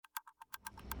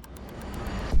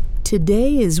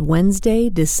Today is Wednesday,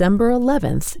 December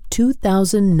 11th,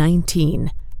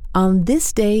 2019. On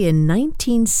this day in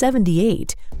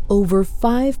 1978, over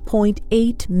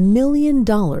 $5.8 million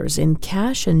in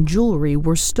cash and jewelry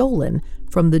were stolen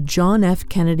from the John F.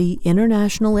 Kennedy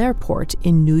International Airport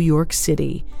in New York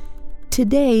City.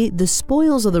 Today, the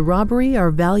spoils of the robbery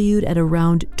are valued at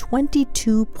around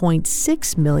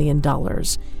 $22.6 million,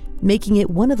 making it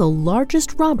one of the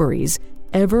largest robberies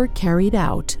ever carried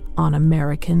out on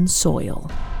American soil.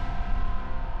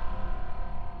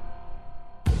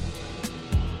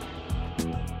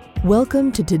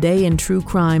 Welcome to Today in True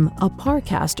Crime, a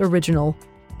Parcast original.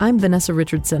 I'm Vanessa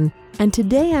Richardson, and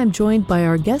today I'm joined by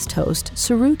our guest host,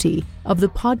 Suruthi, of the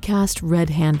podcast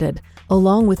RedHanded.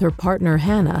 Along with her partner,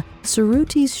 Hannah,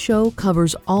 Suruthi's show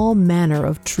covers all manner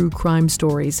of true crime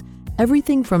stories,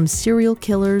 everything from serial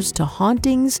killers to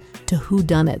hauntings to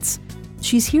whodunits.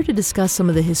 She's here to discuss some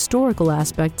of the historical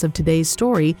aspects of today's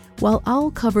story, while I'll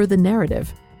cover the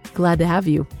narrative. Glad to have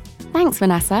you. Thanks,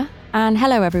 Vanessa. And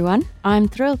hello, everyone. I'm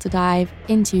thrilled to dive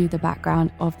into the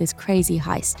background of this crazy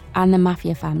heist and the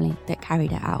mafia family that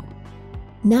carried it out.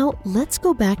 Now, let's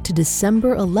go back to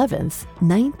December 11th,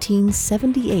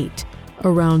 1978,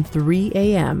 around 3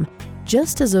 a.m.,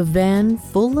 just as a van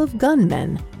full of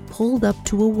gunmen pulled up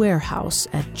to a warehouse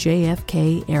at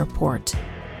JFK Airport.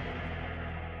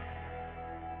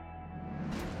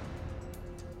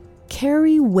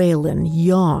 Kerry Whalen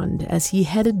yawned as he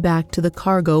headed back to the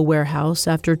cargo warehouse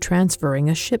after transferring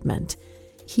a shipment.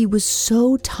 He was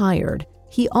so tired,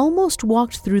 he almost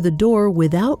walked through the door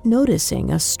without noticing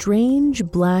a strange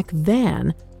black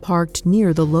van parked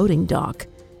near the loading dock.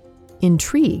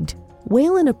 Intrigued,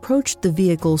 Whalen approached the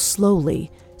vehicle slowly,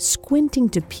 squinting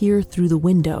to peer through the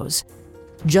windows.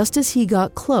 Just as he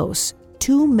got close,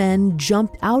 two men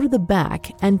jumped out of the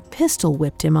back and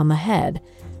pistol-whipped him on the head.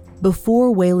 Before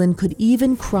Whalen could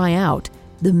even cry out,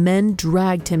 the men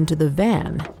dragged him to the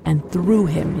van and threw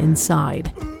him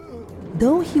inside.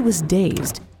 Though he was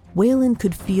dazed, Whalen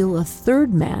could feel a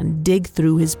third man dig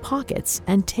through his pockets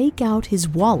and take out his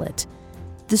wallet.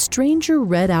 The stranger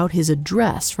read out his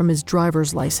address from his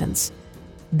driver's license.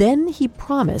 Then he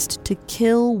promised to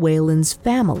kill Whalen's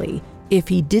family if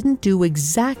he didn't do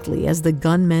exactly as the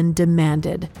gunmen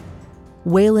demanded.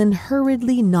 Whalen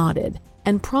hurriedly nodded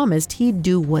and promised he'd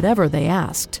do whatever they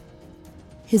asked.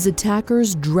 His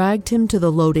attackers dragged him to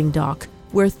the loading dock,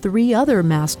 where three other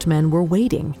masked men were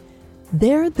waiting.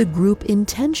 There, the group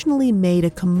intentionally made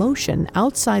a commotion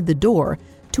outside the door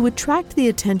to attract the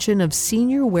attention of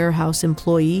senior warehouse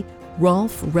employee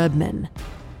Rolf Rebman.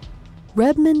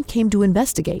 Rebman came to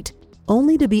investigate,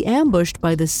 only to be ambushed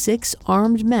by the 6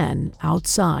 armed men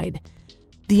outside.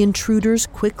 The intruders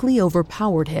quickly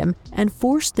overpowered him and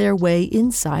forced their way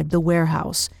inside the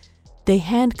warehouse. They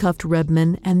handcuffed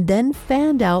Rebman and then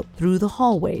fanned out through the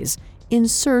hallways in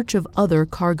search of other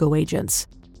cargo agents.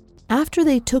 After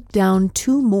they took down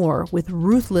 2 more with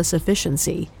ruthless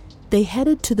efficiency, they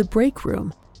headed to the break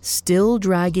room, still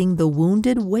dragging the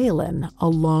wounded Whalen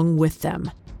along with them.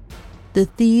 The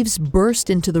thieves burst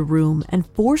into the room and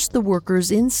forced the workers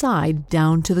inside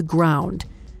down to the ground.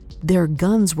 Their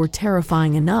guns were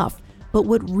terrifying enough, but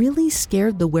what really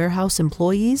scared the warehouse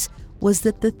employees was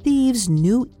that the thieves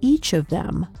knew each of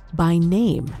them by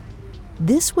name.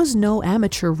 This was no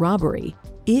amateur robbery.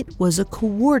 It was a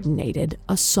coordinated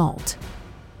assault.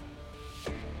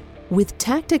 With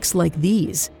tactics like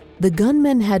these, the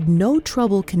gunmen had no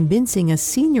trouble convincing a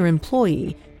senior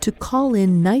employee to call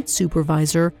in night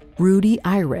supervisor Rudy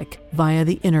Eyrich via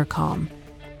the intercom.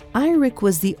 Eyrich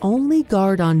was the only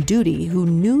guard on duty who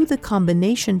knew the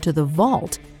combination to the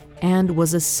vault and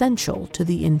was essential to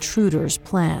the intruders'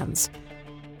 plans.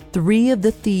 3 of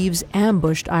the thieves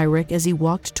ambushed Eyrich as he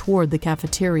walked toward the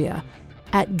cafeteria.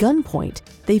 At gunpoint,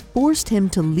 they forced him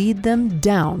to lead them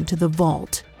down to the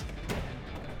vault.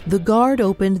 The guard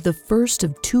opened the first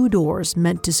of 2 doors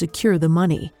meant to secure the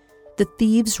money. The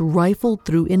thieves rifled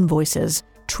through invoices,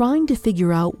 trying to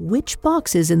figure out which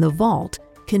boxes in the vault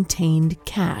contained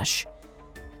cash.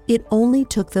 It only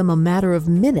took them a matter of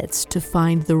minutes to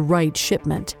find the right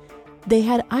shipment. They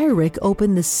had Eyrich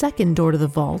open the second door to the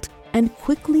vault and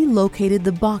quickly located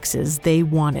the boxes they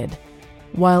wanted.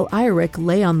 While Eyrich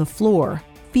lay on the floor,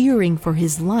 fearing for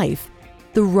his life,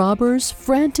 the robbers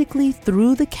frantically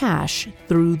threw the cash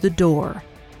through the door.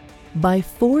 By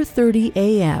 4:30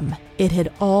 a.m., it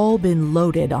had all been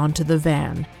loaded onto the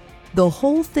van. The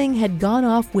whole thing had gone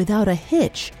off without a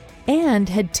hitch and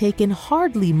had taken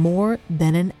hardly more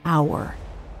than an hour.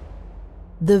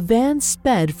 The van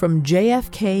sped from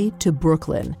JFK to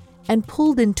Brooklyn and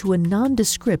pulled into a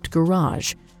nondescript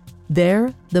garage.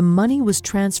 There, the money was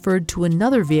transferred to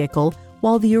another vehicle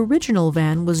while the original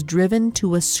van was driven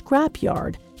to a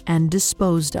scrapyard and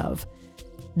disposed of.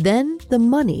 Then the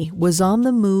money was on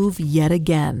the move yet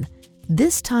again,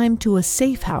 this time to a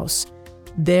safe house.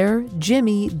 There,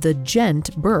 Jimmy the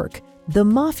Gent Burke, the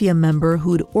mafia member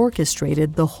who'd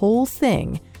orchestrated the whole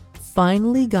thing,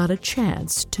 finally got a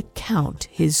chance to count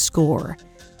his score.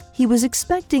 He was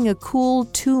expecting a cool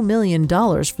 $2 million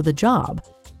for the job.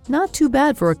 Not too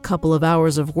bad for a couple of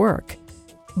hours of work.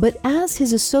 But as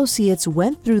his associates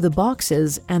went through the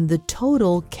boxes and the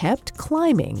total kept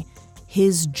climbing,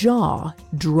 his jaw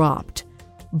dropped.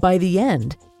 By the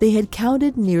end, they had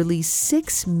counted nearly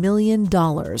 $6 million.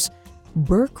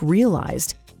 Burke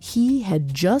realized he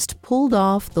had just pulled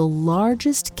off the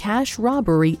largest cash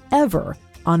robbery ever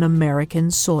on American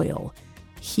soil.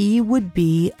 He would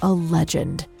be a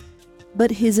legend.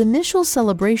 But his initial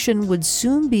celebration would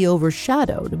soon be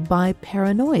overshadowed by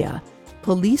paranoia,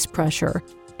 police pressure,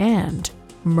 and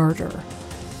murder.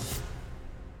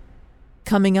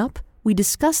 Coming up, we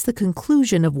discuss the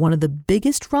conclusion of one of the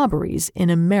biggest robberies in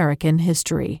American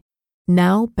history.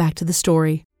 Now, back to the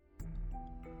story.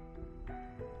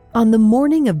 On the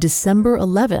morning of December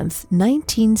 11th,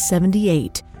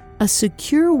 1978, a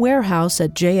secure warehouse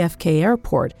at JFK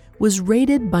Airport was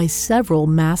raided by several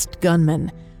masked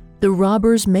gunmen. The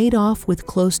robbers made off with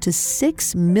close to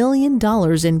 $6 million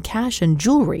in cash and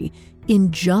jewelry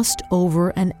in just over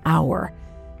an hour.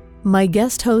 My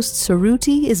guest host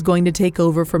Suruthi is going to take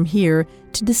over from here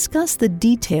to discuss the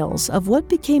details of what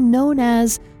became known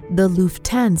as the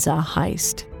Lufthansa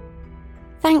heist.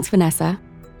 Thanks, Vanessa.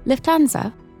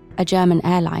 Lufthansa, a German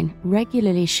airline,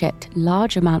 regularly shipped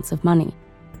large amounts of money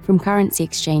from currency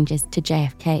exchanges to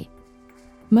JFK.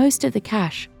 Most of the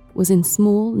cash was in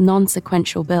small,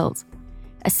 non-sequential bills,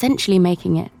 essentially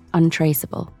making it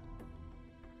untraceable.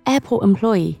 Airport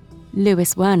employee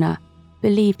Louis Werner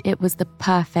believed it was the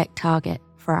perfect target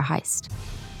for a heist.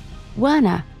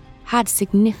 Werner had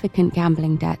significant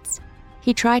gambling debts.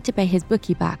 He tried to pay his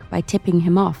bookie back by tipping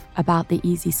him off about the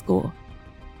easy score.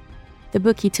 The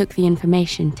bookie took the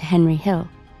information to Henry Hill,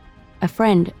 a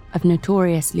friend of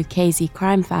notorious Lucchese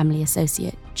crime family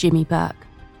associate Jimmy Burke.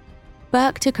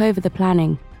 Burke took over the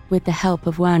planning with the help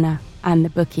of Werner and the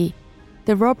bookie.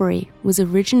 The robbery was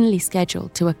originally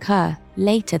scheduled to occur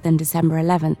later than December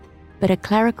 11th, but a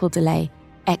clerical delay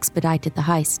expedited the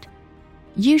heist.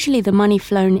 Usually the money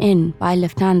flown in by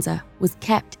Lufthansa was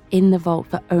kept in the vault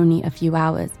for only a few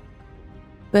hours.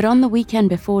 But on the weekend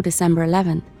before December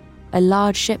 11th, a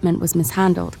large shipment was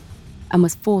mishandled and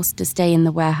was forced to stay in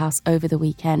the warehouse over the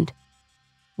weekend.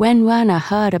 When Werner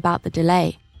heard about the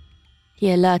delay,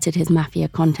 he alerted his mafia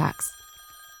contacts.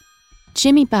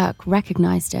 Jimmy Burke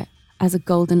recognized it as a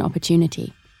golden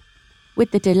opportunity.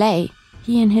 With the delay,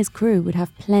 he and his crew would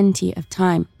have plenty of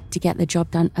time to get the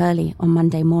job done early on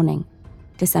Monday morning,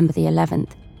 December the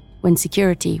 11th, when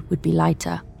security would be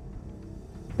lighter.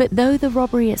 But though the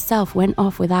robbery itself went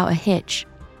off without a hitch,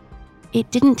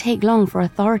 it didn't take long for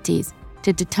authorities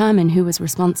to determine who was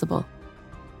responsible.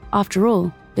 After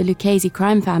all, the Lucchese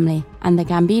crime family and the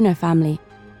Gambino family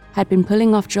had been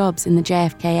pulling off jobs in the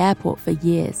JFK airport for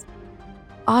years.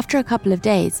 After a couple of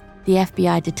days, the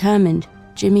FBI determined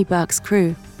Jimmy Burke's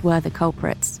crew were the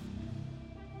culprits.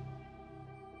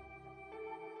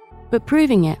 But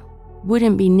proving it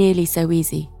wouldn't be nearly so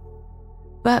easy.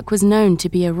 Burke was known to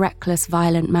be a reckless,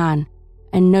 violent man,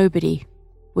 and nobody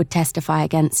would testify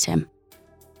against him.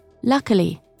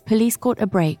 Luckily, police caught a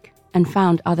break and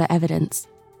found other evidence.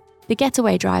 The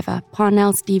getaway driver,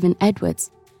 Parnell Stephen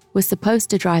Edwards, was supposed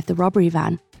to drive the robbery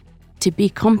van to be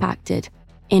compacted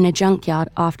in a junkyard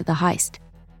after the heist.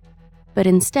 But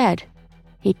instead,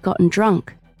 he'd gotten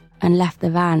drunk and left the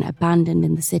van abandoned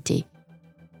in the city.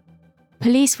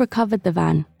 Police recovered the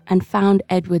van and found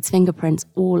Edwards' fingerprints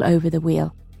all over the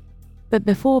wheel. But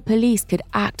before police could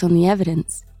act on the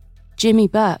evidence, Jimmy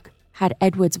Burke had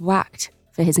Edwards whacked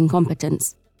for his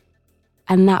incompetence.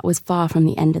 And that was far from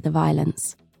the end of the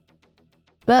violence.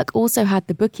 Burke also had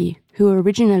the bookie who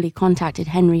originally contacted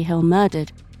Henry Hill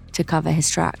murdered to cover his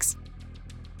tracks.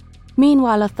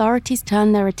 Meanwhile, authorities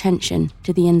turned their attention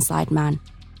to the inside man,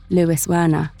 Louis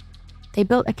Werner. They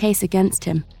built a case against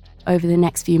him over the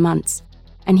next few months,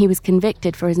 and he was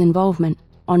convicted for his involvement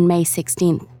on May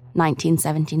 16,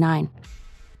 1979.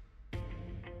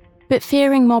 But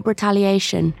fearing mob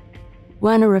retaliation,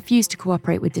 Werner refused to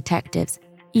cooperate with detectives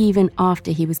even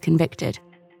after he was convicted.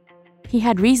 He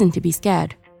had reason to be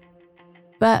scared.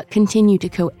 Burke continued to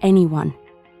kill anyone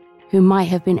who might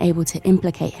have been able to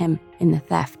implicate him in the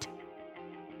theft.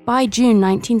 By June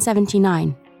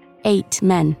 1979, 8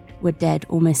 men were dead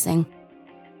or missing.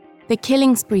 The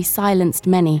killing spree silenced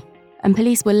many, and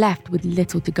police were left with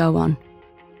little to go on.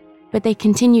 But they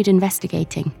continued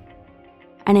investigating.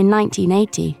 And in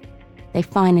 1980, they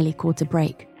finally caught a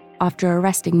break after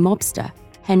arresting mobster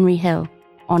Henry Hill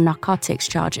on narcotics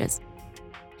charges.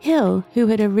 Hill, who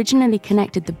had originally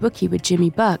connected the bookie with Jimmy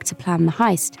Burke to plan the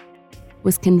heist,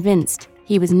 was convinced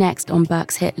he was next on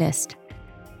Burke's hit list.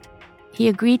 He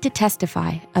agreed to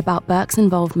testify about Burke's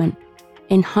involvement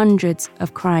in hundreds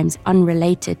of crimes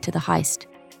unrelated to the heist.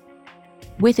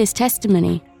 With his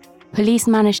testimony, police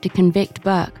managed to convict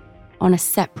Burke on a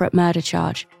separate murder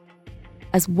charge,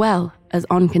 as well as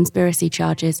on conspiracy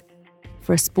charges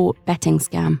for a sport betting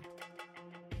scam.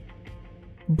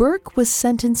 Burke was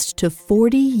sentenced to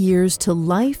 40 years to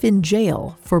life in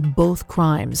jail for both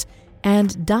crimes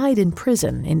and died in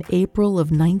prison in April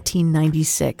of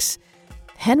 1996.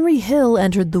 Henry Hill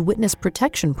entered the Witness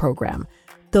Protection Program.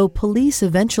 Though police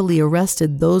eventually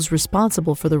arrested those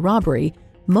responsible for the robbery,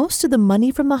 most of the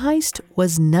money from the heist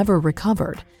was never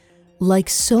recovered. Like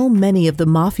so many of the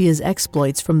mafia's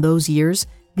exploits from those years,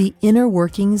 the inner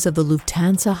workings of the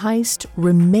Lufthansa heist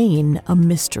remain a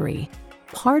mystery,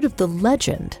 part of the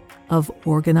legend of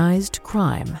organized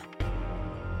crime.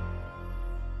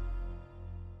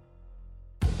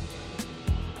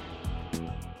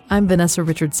 I'm Vanessa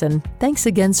Richardson. Thanks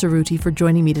again, Suruthi, for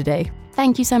joining me today.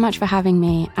 Thank you so much for having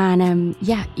me. And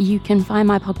you can find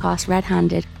my podcast,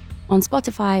 RedHanded, on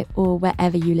Spotify or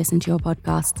wherever you listen to your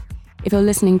podcasts. If you're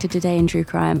listening to Today in True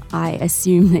Crime, I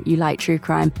assume that you like true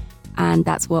crime. And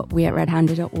that's what we at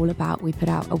RedHanded are all about. We put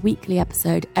out a weekly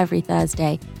episode every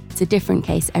Thursday. It's a different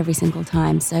case every single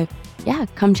time. So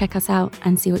come check us out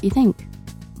and see what you think.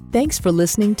 Thanks for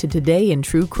listening to Today in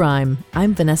True Crime.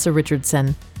 I'm Vanessa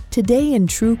Richardson. Today in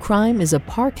True Crime is a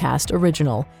Parcast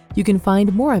original. You can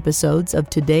find more episodes of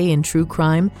Today in True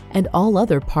Crime and all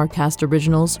other Parcast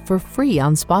originals for free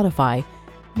on Spotify.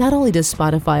 Not only does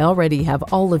Spotify already have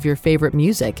all of your favorite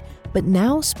music, but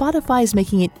now Spotify is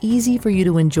making it easy for you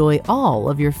to enjoy all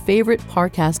of your favorite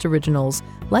Parcast originals,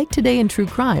 like Today in True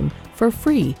Crime, for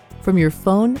free from your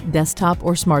phone, desktop,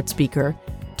 or smart speaker.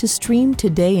 To stream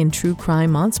Today in True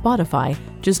Crime on Spotify,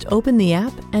 just open the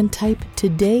app and type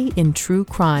Today in True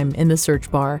Crime in the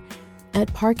search bar.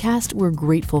 At Parcast, we're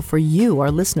grateful for you, our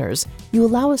listeners. You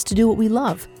allow us to do what we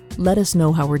love. Let us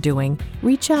know how we're doing.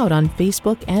 Reach out on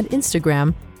Facebook and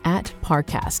Instagram at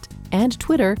Parcast and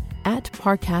Twitter at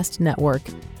Parcast Network.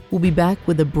 We'll be back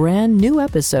with a brand new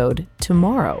episode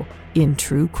tomorrow in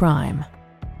True Crime.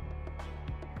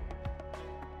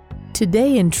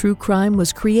 Today in True Crime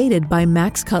was created by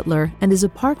Max Cutler and is a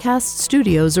Parcast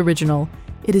Studios original.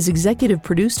 It is executive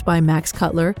produced by Max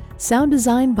Cutler, sound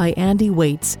designed by Andy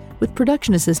Waits, with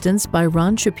production assistance by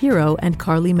Ron Shapiro and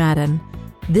Carly Madden.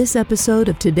 This episode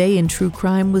of Today in True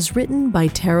Crime was written by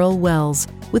Terrell Wells,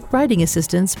 with writing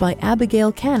assistance by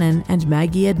Abigail Cannon and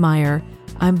Maggie Admire.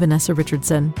 I'm Vanessa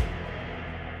Richardson.